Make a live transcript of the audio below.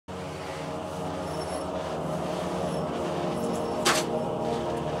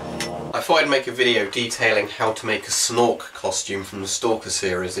I thought I'd make a video detailing how to make a Snork costume from the Stalker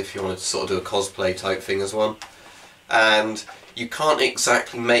series if you wanted to sort of do a cosplay type thing as one. And you can't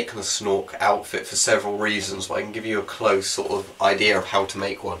exactly make a Snork outfit for several reasons, but I can give you a close sort of idea of how to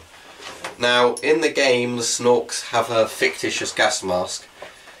make one. Now, in the game, the Snorks have a fictitious gas mask.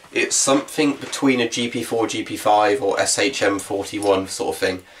 It's something between a GP4, GP5 or SHM41 sort of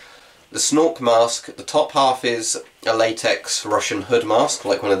thing. The Snork mask, the top half is a latex Russian hood mask,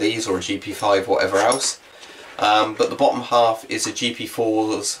 like one of these, or a GP5, whatever else. But the bottom half is a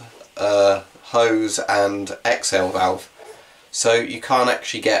GP4's hose and exhale valve. So you can't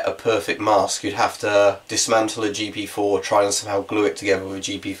actually get a perfect mask. You'd have to dismantle a GP4, try and somehow glue it together with a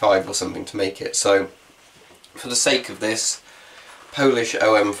GP5 or something to make it. So for the sake of this, Polish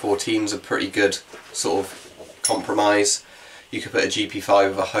OM14's a pretty good sort of compromise. You could put a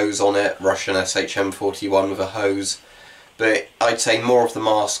GP5 with a hose on it, Russian SHM41 with a hose, but I'd say more of the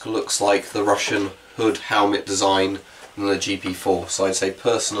mask looks like the Russian hood helmet design than the GP4, so I'd say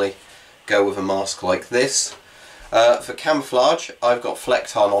personally go with a mask like this. For camouflage, I've got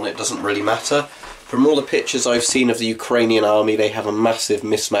Flecktarn on, it doesn't really matter. From all the pictures I've seen of the Ukrainian army, they have a massive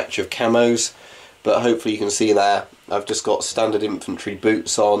mismatch of camos, but hopefully you can see there, I've just got standard infantry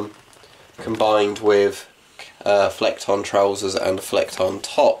boots on, combined with Flecktarn trousers and a Flecktarn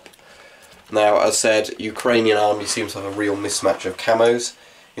top. Now, as I said, Ukrainian army seems to have a real mismatch of camos.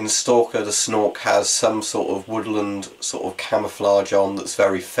 In Stalker, the Snork has some sort of woodland sort of camouflage on that's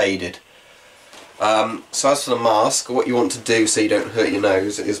very faded. So as for the mask, what you want to do so you don't hurt your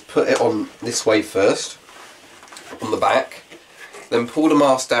nose is put it on this way first, on the back, then pull the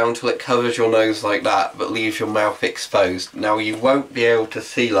mask down till it covers your nose like that but leaves your mouth exposed. Now you won't be able to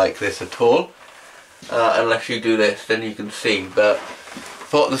see like this at all, unless you do this, then you can see, but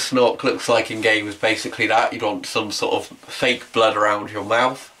what the Snork looks like in game is basically that. You'd want some sort of fake blood around your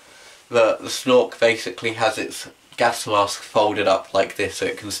mouth. The Snork basically has its gas mask folded up like this so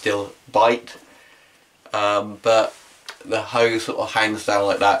it can still bite, but the hose sort of hangs down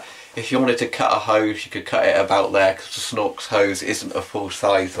like that. If you wanted to cut a hose, you could cut it about there, because the Snork's hose isn't a full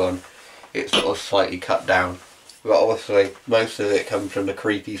size one, it's sort of slightly cut down. But obviously most of it comes from the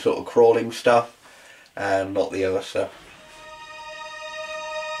creepy sort of crawling stuff and not the other stuff.